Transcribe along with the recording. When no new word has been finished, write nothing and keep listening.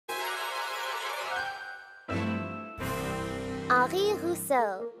Henri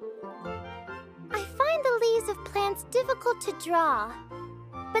Rousseau. I find the leaves of plants difficult to draw.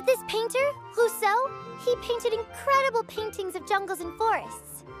 But this painter, Rousseau, he painted incredible paintings of jungles and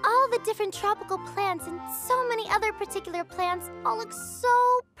forests. All the different tropical plants and so many other particular plants all look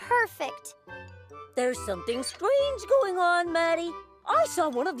so perfect. There's something strange going on, Maddie. I saw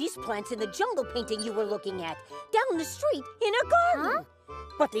one of these plants in the jungle painting you were looking at, down the street in a garden. Huh?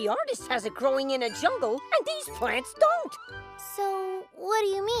 But the artist has it growing in a jungle, and these plants don't. So, what do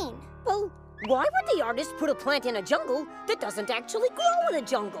you mean? Well, why would the artist put a plant in a jungle that doesn't actually grow in a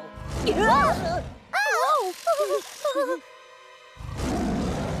jungle?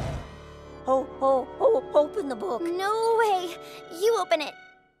 Open the book. No way. You open it.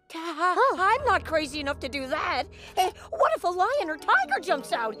 I'm not crazy enough to do that. What if a lion or tiger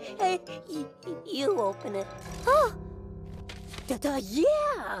jumps out? You open it. Oh, Dada,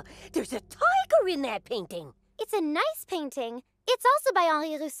 yeah! There's a tiger in that painting. it's a nice painting. It's also by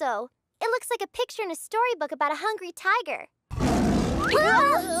Henri Rousseau. It looks like a picture in a storybook about a hungry tiger.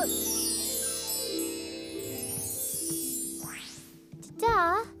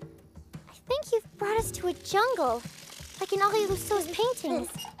 Dada, I think you've brought us to a jungle, like in Henri Rousseau's paintings.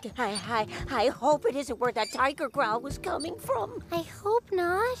 I hope it isn't where that tiger growl was coming from. I hope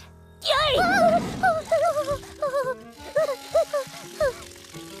not. Yay!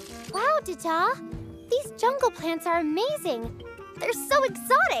 Wow, Dada, these jungle plants are amazing. They're so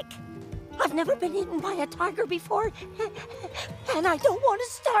exotic. I've never been eaten by a tiger before, and I don't want to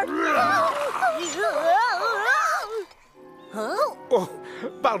start. Huh? Oh,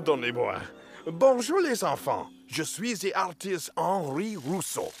 pardonnez-moi. Bonjour les enfants. Je suis the artist Henri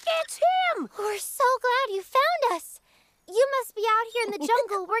Rousseau. It's him! We're so glad you found us. You must be out here in the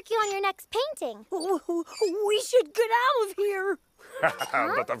jungle working on your next painting. We should get out of here.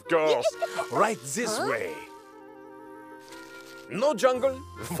 But of course, right this way. No jungle?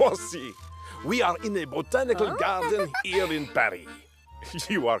 Voici. We are in a botanical garden here in Paris.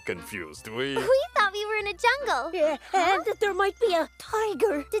 You are confused, oui? We thought we were in a jungle. Yeah, and that there might be a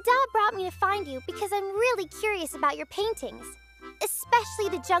tiger. Dada brought me to find you because I'm really curious about your paintings, especially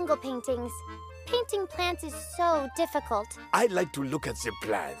the jungle paintings. Painting plants is so difficult. I like to look at the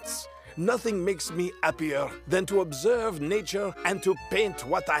plants. Nothing makes me happier than to observe nature and to paint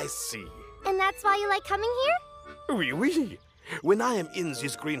what I see. And that's why you like coming here? Oui, oui. When I am in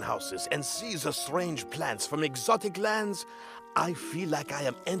these greenhouses and see the strange plants from exotic lands, I feel like I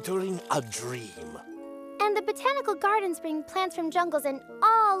am entering a dream. And the botanical gardens bring plants from jungles and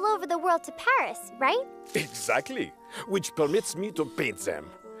all over the world to Paris, right? Exactly, which permits me to paint them.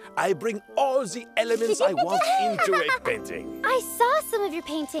 I bring all the elements I want into a painting. I saw some of your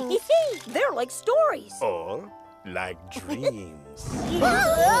paintings. They're like stories. Or like dreams.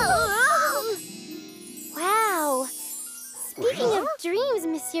 Wow. Speaking of dreams,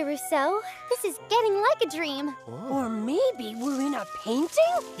 Monsieur Rousseau, this is getting like a dream. Or maybe we're in a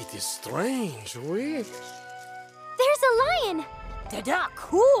painting? It is strange, oui? There's a lion. Dada,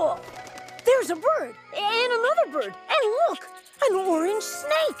 cool. There's a bird, and another bird, and look, an orange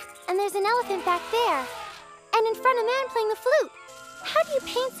snake. And there's an elephant back there. And in front a man playing the flute. How do you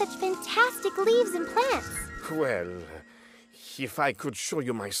paint such fantastic leaves and plants? Well, if I could show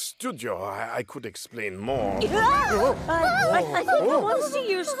you my studio, I could explain more. I think I want to see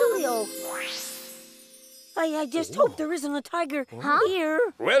your studio. I just hope there isn't a tiger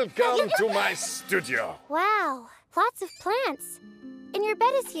here. Welcome to my studio. Wow, lots of plants. And your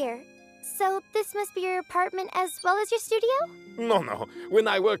bed is here. So this must be your apartment as well as your studio? No. When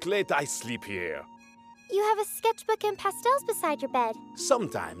I work late, I sleep here. You have a sketchbook and pastels beside your bed.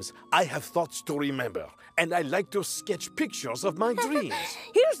 Sometimes I have thoughts to remember, and I like to sketch pictures of my dreams.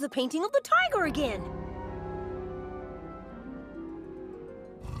 Here's the painting of the tiger again.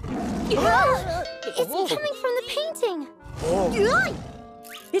 It's coming from the painting.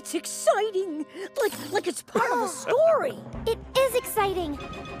 It's exciting, like it's part of a story. It is exciting.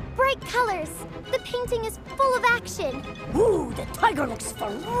 Bright colors. The painting is full of action. Ooh, the tiger looks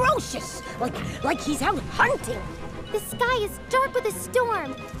ferocious, like he's out hunting. The sky is dark with a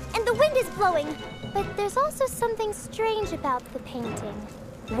storm, and the wind is blowing. But there's also something strange about the painting.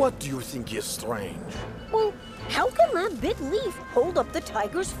 What do you think is strange? Well, how can that big leaf hold up the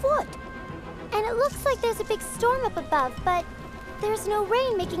tiger's foot? And it looks like there's a big storm up above, but there's no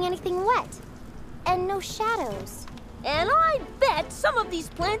rain making anything wet. And no shadows. And I bet some of these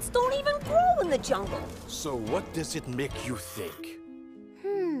plants don't even grow in the jungle. So what does it make you think?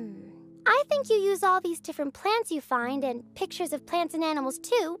 I think you use all these different plants you find, and pictures of plants and animals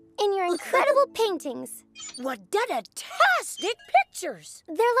too, in your incredible paintings. What Dada-tastic pictures!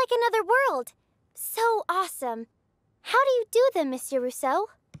 They're like another world. So awesome. How do you do them, Monsieur Rousseau?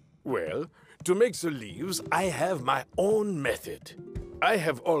 Well, to make the leaves, I have my own method. I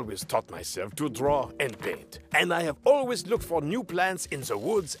have always taught myself to draw and paint, and I have always looked for new plants in the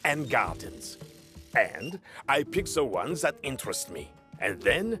woods and gardens. And I pick the ones that interest me. And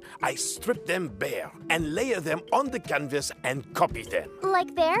then I strip them bare and layer them on the canvas and copy them.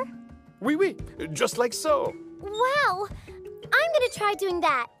 Like there? Oui, just like so. Wow! I'm gonna try doing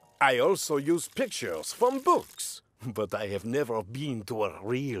that. I also use pictures from books, but I have never been to a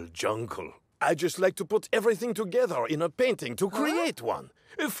real jungle. I just like to put everything together in a painting to create one,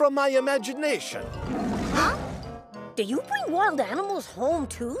 from my imagination. Huh? Do you bring wild animals home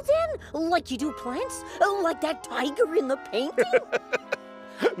too, then? Like you do plants? Like that tiger in the painting?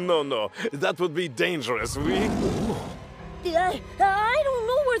 No, that would be dangerous, I don't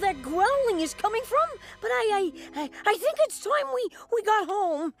know where that growling is coming from, but I think it's time we got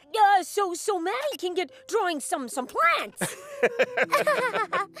home. So Maddie can get drawing some plants.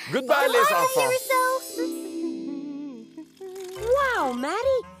 Goodbye, les enfants. Wow,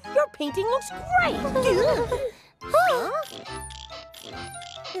 Maddie, your painting looks great. Huh?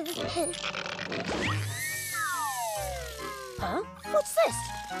 Huh? What's this?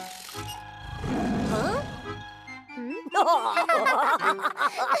 Huh?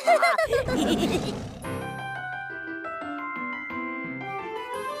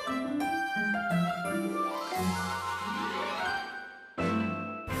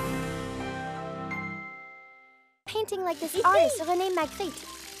 Painting like this artist, René Magritte,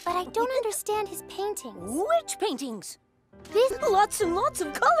 but I don't understand his paintings. Which paintings? This... Lots and lots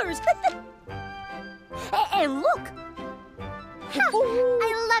of colors. And look.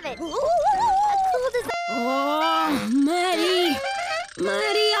 I love it. A cool design. Oh, Maddie,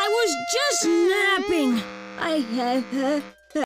 I was just napping.